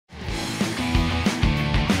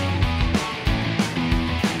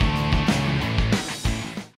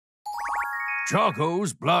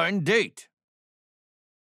Choco's blind date.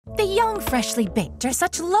 The young, freshly baked are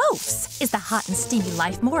such loafs. Is the hot and steamy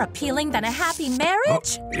life more appealing than a happy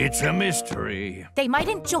marriage? Oh, it's a mystery. They might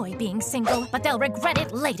enjoy being single, but they'll regret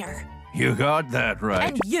it later. You got that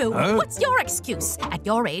right. And you? Huh? What's your excuse? At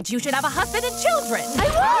your age, you should have a husband and children. I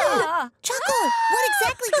won! Choco, what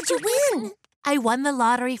exactly did you win? I won the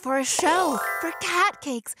lottery for a show, for Cat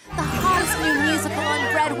Cakes, the hottest new musical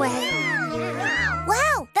on Broadway.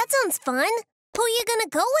 Wow, that sounds fun. Who are you gonna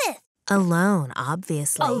go with? Alone,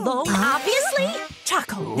 obviously. Alone, obviously?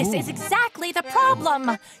 Choco, this is exactly the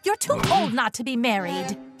problem. You're too old not to be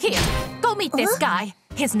married. Here, go meet this guy.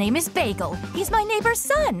 His name is Bagel. He's my neighbor's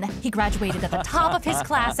son. He graduated at the top of his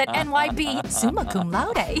class at NYB, summa cum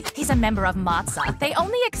laude. He's a member of Matza. They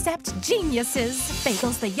only accept geniuses.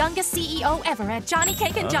 Bagel's the youngest CEO ever at Johnny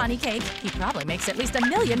Cake and Johnny Cake. He probably makes at least $1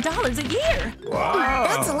 million a year. Wow.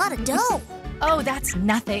 That's a lot of dough. Oh, that's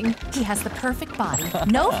nothing. He has the perfect body.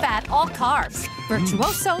 No fat, all carbs.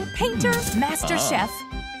 Virtuoso, painter, master chef.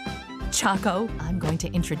 Choco, I'm going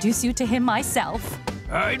to introduce you to him myself.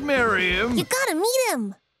 I'd marry him. You gotta meet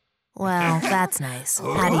him. Well, that's nice.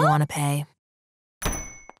 How do you want to pay?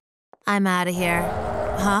 I'm out of here.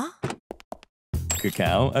 Huh?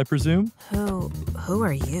 Cacao, I presume? Who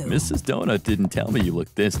are you? Mrs. Donut didn't tell me you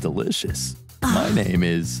looked this delicious. My name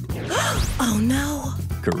is... Oh, no.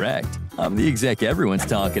 Correct. I'm the exec everyone's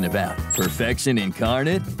talking about. Perfection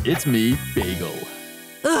incarnate. It's me, Bagel.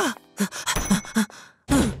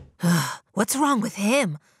 What's wrong with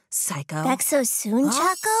him, psycho? Back so soon,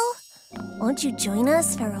 Choco? Won't you join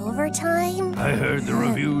us for overtime? I heard the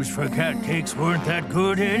reviews for cat cakes weren't that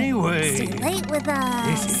good anyway. Stay late with us.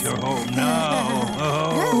 This is your home now.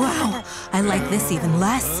 Oh. Wow, I like this even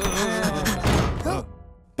less.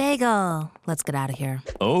 Bagel, let's get out of here.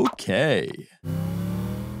 Okay.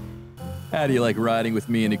 How do you like riding with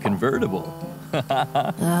me in a convertible?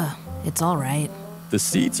 It's all right. The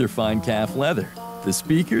seats are fine calf leather. The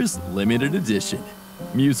speakers, limited edition.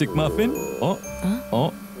 Music muffin?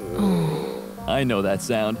 Oh. I know that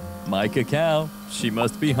sound. My cacao. She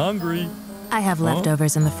must be hungry. I have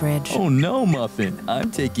leftovers in the fridge. Oh no, Muffin.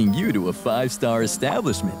 I'm taking you to a 5-star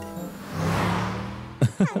establishment.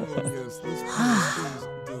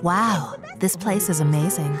 Wow, this place is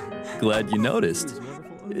amazing. Glad you noticed.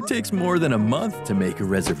 It takes more than a month to make a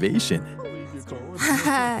reservation.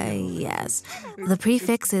 Yes. The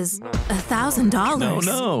prefix is $1,000.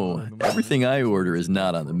 No. Everything I order is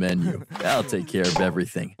not on the menu. I'll take care of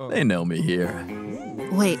everything. They know me here.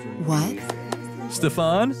 Wait, what?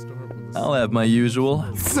 Stefan? I'll have my usual.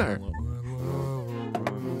 Sir.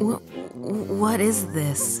 What is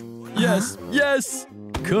this? Yes!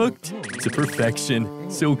 Cooked to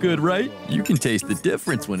perfection. So good, right? You can taste the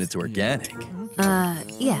difference when it's organic.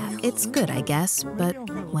 Yeah, it's good, I guess, but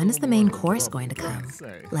when is the main course going to come?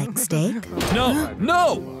 Like steak?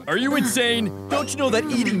 No! Are you insane? Don't you know that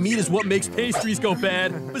eating meat is what makes pastries go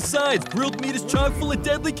bad? Besides, grilled meat is chock full of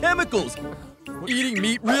deadly chemicals. Eating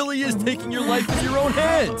meat really is taking your life in your own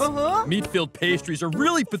hands. Meat-filled pastries are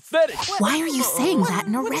really pathetic. Why are you saying that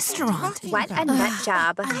in a restaurant? What a nut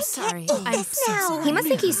job. I'm sorry. I'm so sorry. He must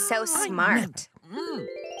think he's so smart.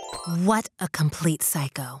 What a complete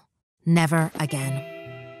psycho. Never again.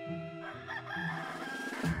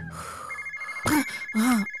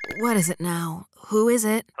 What is it now? Who is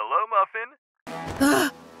it? Hello, Muffin?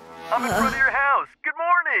 I'm in front of your house. Good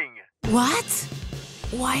morning. What?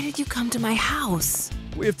 Why did you come to my house?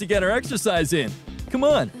 We have to get our exercise in. Come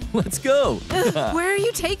on, let's go. Where are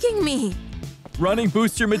you taking me? Running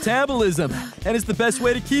boosts your metabolism, and it's the best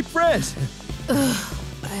way to keep fresh.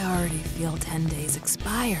 I already feel 10 days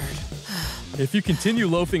expired. If you continue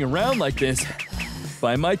loafing around like this,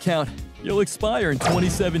 by my count, you'll expire in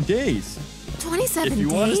 27 days. 27 days? If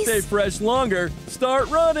you want to stay fresh longer, start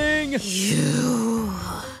running.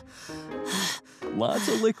 Lots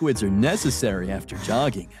of liquids are necessary after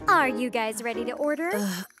jogging. Are you guys ready to order?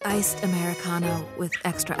 Iced Americano with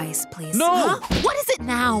extra ice, please. No! Huh? What is it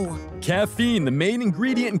now? Caffeine, the main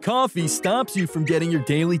ingredient in coffee, stops you from getting your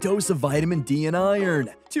daily dose of vitamin D and iron.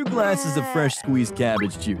 2 glasses of fresh squeezed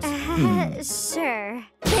cabbage juice. Sure.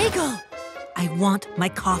 Bagel! I want my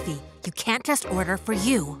coffee. You can't just order for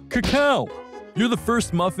you. Cacao! You're the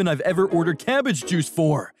first muffin I've ever ordered cabbage juice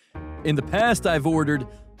for. In the past, I've ordered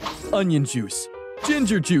onion juice,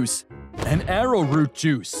 ginger juice, and arrowroot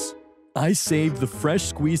juice. I saved the fresh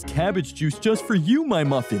squeezed cabbage juice just for you, my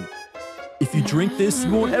muffin. If you drink this,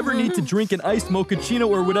 you won't ever need to drink an iced mochaccino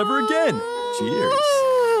or whatever again. Cheers.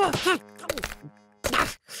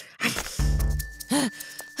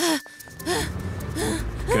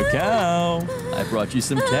 Cacao, I brought you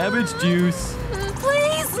some cabbage juice.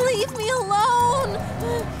 Please leave me alone.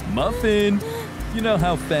 Muffin, you know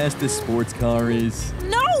how fast this sports car is?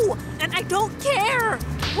 No! And I don't care!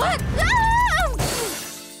 What?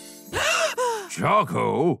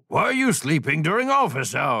 Choco, why are you sleeping during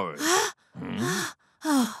office hours?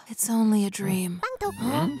 Oh, it's only a dream.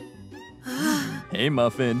 Hey,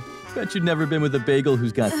 Muffin. Bet you've never been with a bagel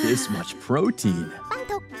who's got this much protein.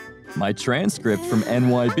 My transcript from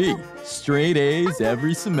NYB. Straight A's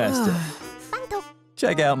every semester.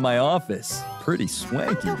 Check out my office. Pretty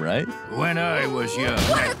swanky, right? When I was young.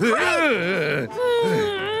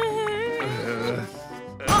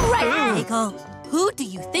 All right, Bagel. Who do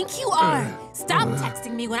you think you are? Stop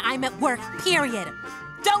texting me when I'm at work, period.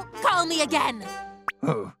 Don't call me again.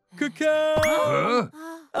 Cacao!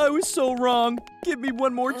 I was so wrong. Give me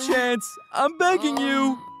one more chance. I'm begging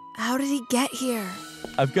you. How did he get here?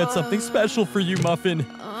 I've got something special for you, Muffin.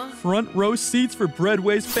 Front row seats for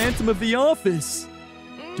Breadway's Phantom of the Office.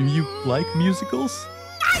 Do you like musicals?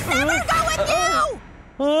 I'd never go with you!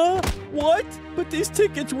 Huh? What? But these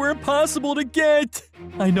tickets were impossible to get.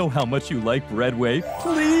 I know how much you like Breadway.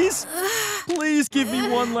 Please? Please give me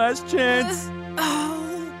one last chance.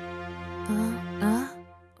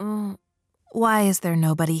 Why is there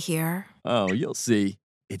nobody here? Oh, you'll see.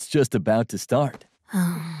 It's just about to start.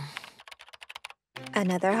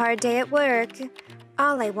 Another hard day at work.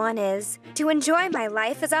 All I want is to enjoy my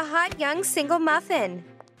life as a hot young single muffin.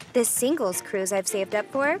 This singles cruise I've saved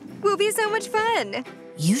up for will be so much fun.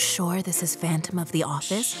 You sure this is Phantom of the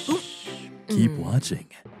Office? Keep watching.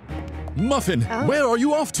 Muffin, where are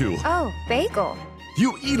you off to? Oh, Bagel.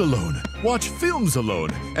 You eat alone, watch films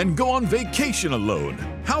alone, and go on vacation alone.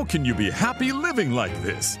 How can you be happy living like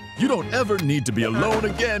this? You don't ever need to be alone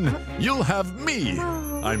again. You'll have me.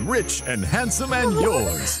 I'm rich and handsome and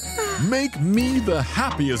yours. Make me the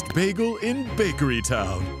happiest bagel in Bakery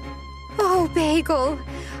Town. Oh, Bagel.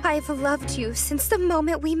 I've loved you since the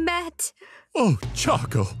moment we met. Oh,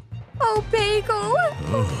 Choco. Oh, Bagel.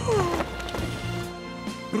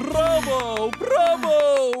 Bravo!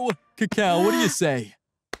 Bravo! Cacao, what do you say?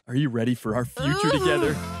 Are you ready for our future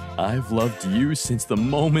together? I've loved you since the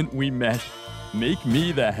moment we met. Make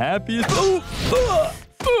me the happiest.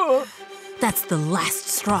 That's the last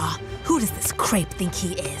straw. Who does this crepe think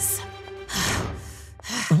he is?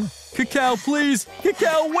 Cacao, please!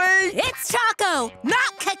 Cacao, wait! It's Choco,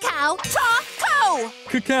 not Cacao. Choco!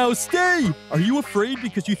 Cacao, stay! Are you afraid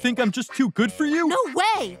because you think I'm just too good for you? No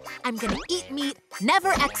way! I'm gonna eat meat, never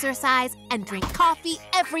exercise, and drink coffee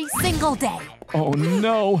every single day. Oh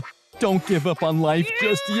no! Don't give up on life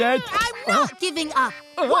just yet! I'm not giving up!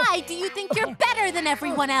 Why do you think you're better than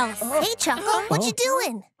everyone else? Hey, Choco, what you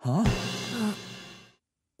doing? Huh?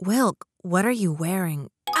 Wilk, what are you wearing?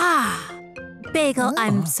 Bagel,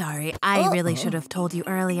 I'm sorry. I really should have told you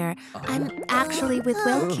earlier. I'm actually with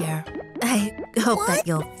Wilk here. I hope that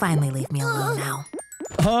you'll finally leave me alone now.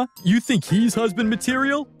 Huh? You think he's husband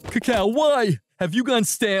material? Cacao, why? Have you gone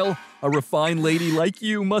stale? A refined lady like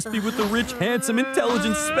you must be with a rich, handsome,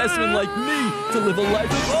 intelligent specimen like me to live a life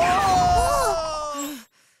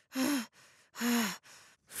of...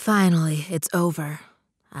 Finally, it's over.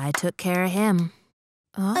 I took care of him.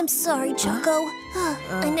 I'm sorry, Choco.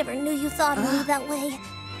 I never knew you thought of me that way.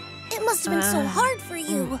 It must have been so hard for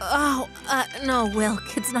you. No,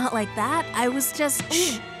 Wilk, it's not like that. I was just...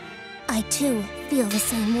 I, too, feel the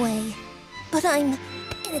same way. But I'm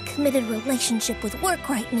in a committed relationship with work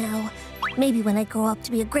right now. Maybe when I grow up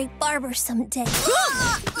to be a great barber someday.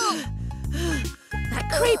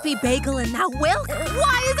 That creepy Bagel and now Wilk?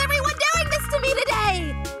 Why is everyone doing this to me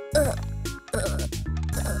today?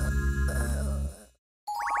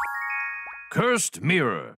 Cursed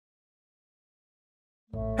mirror.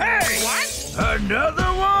 Hey! What? Another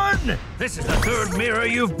one? This is the third mirror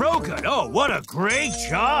you've broken. Oh, what a great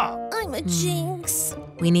job. I'm a jinx.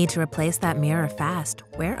 We need to replace that mirror fast.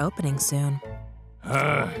 We're opening soon.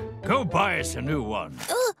 Go buy us a new one.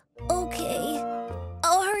 Okay.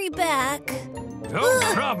 I'll hurry back.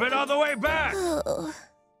 Don't drop it on the way back.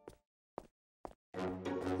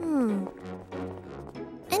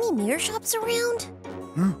 Any mirror shops around?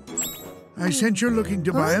 I sense you're looking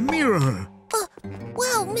to buy a mirror.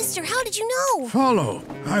 Wow, mister, how did you know? Follow.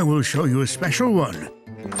 I will show you a special one.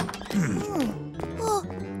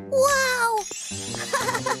 Wow!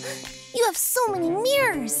 You have so many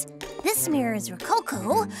mirrors. This mirror is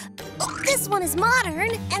Rococo, this one is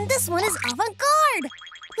modern, and this one is avant-garde.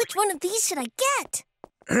 Which one of these should I get?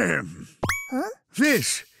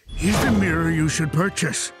 This is the mirror you should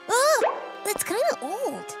purchase. That's kind of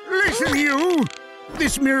old. Listen, you!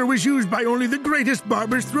 This mirror was used by only the greatest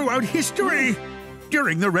barbers throughout history.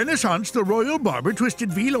 During the Renaissance, the royal barber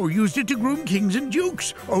Twisted Velo used it to groom kings and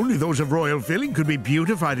dukes. Only those of royal filling could be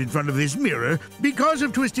beautified in front of this mirror. Because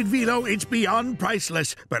of Twisted Velo, it's beyond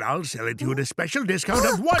priceless. But I'll sell it to you at a special discount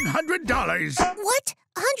of $100. What?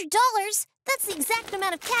 $100? That's the exact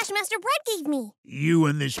amount of cash Master Bread gave me. You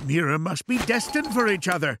and this mirror must be destined for each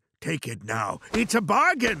other. Take it now. It's a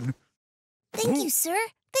bargain. Thank you, sir.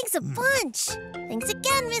 Thanks a bunch. Thanks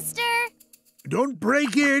again, mister. Don't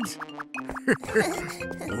break it.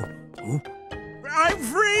 I'm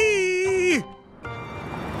free!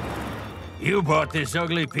 You bought this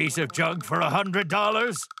ugly piece of junk for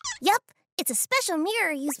 $100? Yep. It's a special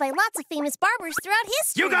mirror used by lots of famous barbers throughout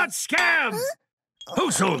history. You got scammed!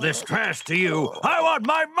 Who sold this trash to you? I want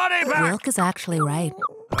my money back! Wilk is actually right.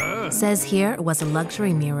 Says here it was a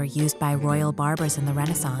luxury mirror used by royal barbers in the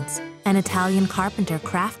Renaissance. An Italian carpenter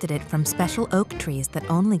crafted it from special oak trees that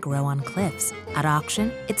only grow on cliffs. At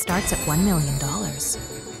auction, it starts at $1 million.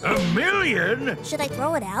 $1 million? Should I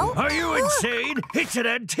throw it out? Are you insane? It's an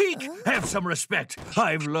antique. Have some respect.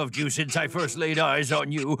 I've loved you since I first laid eyes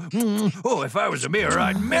on you. Oh, if I was a mirror,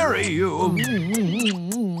 I'd marry you.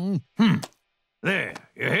 There,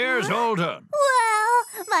 your hair's all done.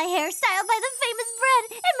 Well, my hair styled by the famous Bread.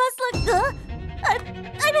 It must look...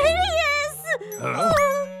 I'm hideous!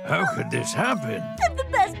 How could this happen? The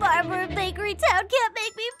best barber in Bakery Town can't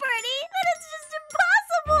make me pretty, and it's just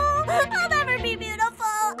impossible! I'll never be beautiful!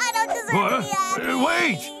 I don't deserve to be happy!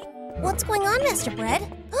 Wait! What's going on, Master Bread?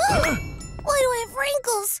 Why do I have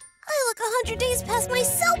wrinkles? I look 100 days past my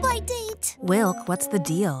sell-by date! Wilk, what's the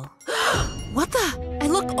deal? What the? I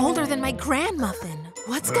look older than my grandmuffin.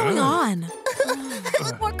 What's going on? I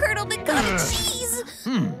look more curdled than cottage cheese!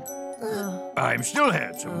 I'm still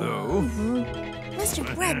handsome, though. Mr.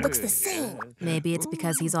 Bread looks the same. Maybe it's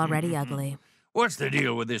because he's already ugly. What's the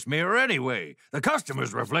deal with this mirror anyway? The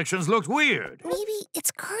customer's reflections looked weird. Maybe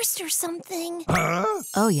it's cursed or something. Huh?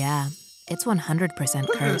 Oh, yeah. It's 100%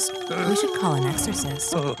 cursed. We should call an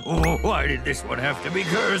exorcist. Why did this one have to be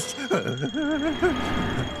cursed?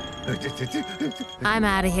 I'm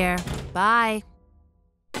out of here. Bye.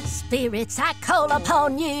 Spirits, I call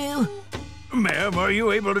upon you. Ma'am, are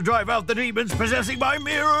you able to drive out the demons possessing my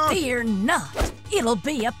mirror? Fear not. It'll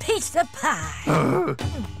be a piece of pie.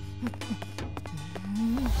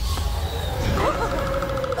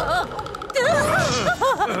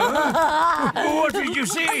 What did you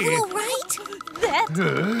see? Are you all right?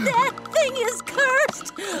 That thing is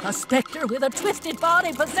cursed. A specter with a twisted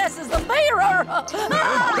body possesses the mirror.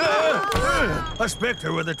 A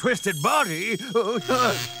specter with a twisted body?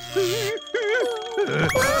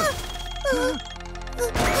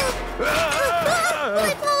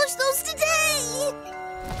 I polished those today!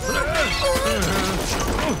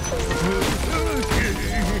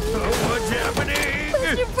 What's happening?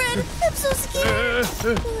 Mr. Bread, I'm so scared!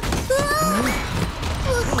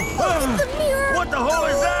 Look at the mirror! What the hell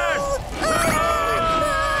is that?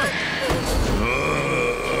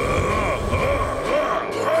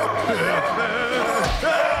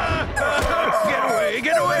 Get away!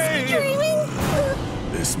 Get away! Screaming!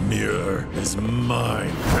 This mirror is mine.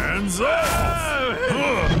 Hands off!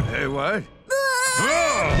 Hey, what?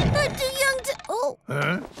 I'm too young to... Oh.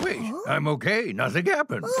 Wait, I'm okay. Nothing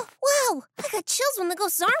happened. Wow, I got chills when the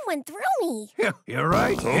ghost arm went through me. Yeah, you're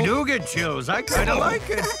right. You do get chills. I kind of like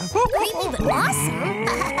it. Creepy but awesome.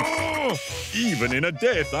 Even in a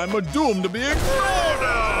death, I'm doomed to be ignored!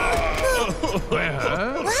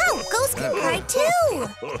 Wow, ghosts can cry too.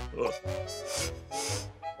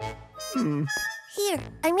 Here,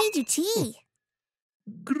 I made you tea.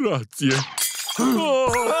 Grazie.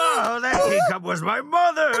 Oh, that teacup was my I'm so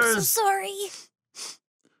mother's. sorry.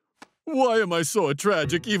 Why am I so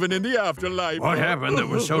tragic even in the afterlife? What happened that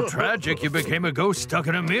was so tragic you became a ghost stuck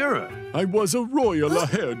in a mirror? I was a royal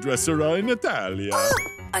hairdresser in Italia.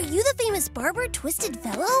 Are you the famous barber Twisted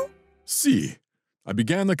Velo? See, I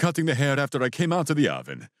began cutting the hair after I came out of the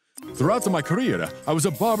oven. Throughout my career, I was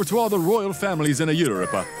a barber to all the royal families in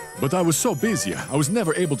Europe, but I was so busy, I was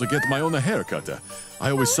never able to get my own haircut.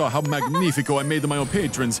 I always saw how magnifico I made my own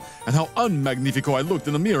patrons and how unmagnifico I looked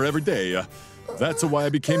in the mirror every day. That's why I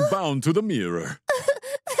became bound to the mirror.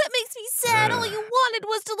 That makes me sad. All you wanted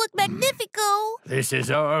was to look magnifico. This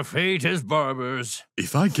is our fate as barbers.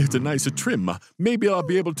 If I get a nicer trim, maybe I'll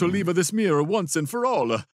be able to leave this mirror once and for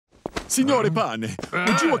all. Signore Pane,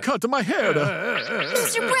 would you cut my hair?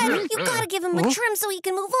 Mr. Bread, you gotta give him a trim so he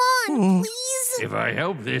can move on, please. If I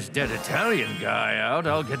help this dead Italian guy out,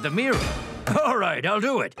 I'll get the mirror. All right, I'll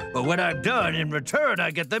do it. But when I'm done, in return,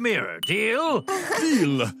 I get the mirror. Deal?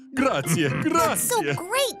 Deal. Grazie, grazie. So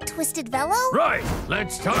great, Twisted Velo. Right,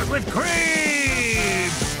 let's start with cream.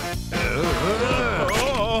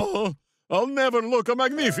 I'll never look a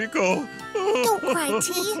magnifico. Don't cry,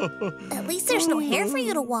 T. At least there's no hair for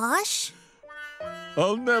you to wash.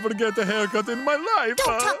 I'll never get a haircut in my life.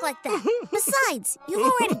 Don't talk like that. Besides, you've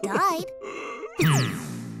already died.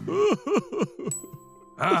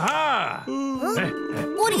 Aha! Huh?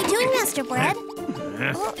 What are you doing, Master Bread?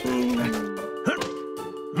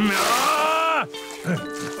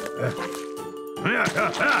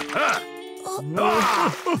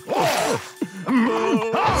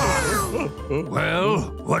 Well,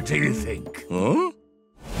 what do you think? Huh?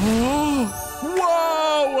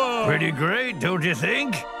 Wow! Pretty great, don't you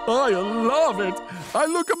think? I love it. I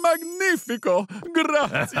look magnifico.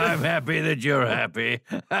 Grazie. I'm happy that you're happy.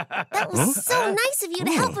 That was so nice of you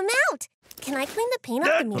to help him out. Can I clean the paint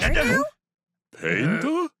off the mirror now?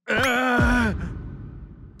 Paint?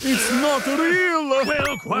 It's not real.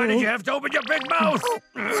 Wilk, why did you have to open your big mouth?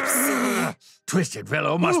 Twisted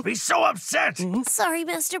Fellow must be so upset. Sorry,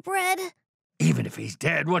 Master Bread. Even if he's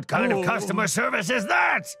dead, what kind of customer service is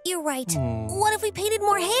that? You're right. What if we painted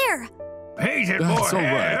more hair? Painted more That's all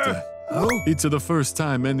hair? right. It's the first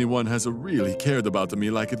time anyone has really cared about me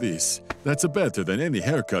like this. That's better than any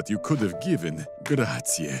haircut you could have given.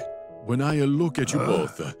 Grazie. When I look at you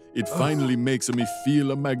both, it finally makes me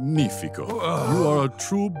feel magnifico. You are a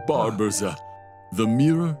true barbers. The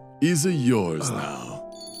mirror is yours now.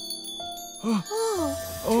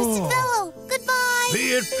 Twisted Fellow, goodbye.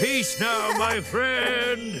 Be at peace now, my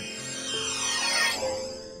friend.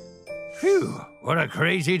 Phew, what a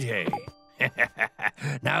crazy day.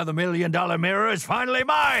 Now the $1 million mirror is finally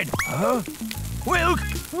mine. Huh? Wilk,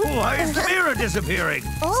 why is the mirror disappearing?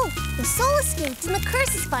 Oh, the soul escaped and the curse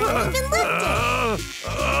has finally been lifted.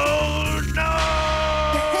 Oh, no!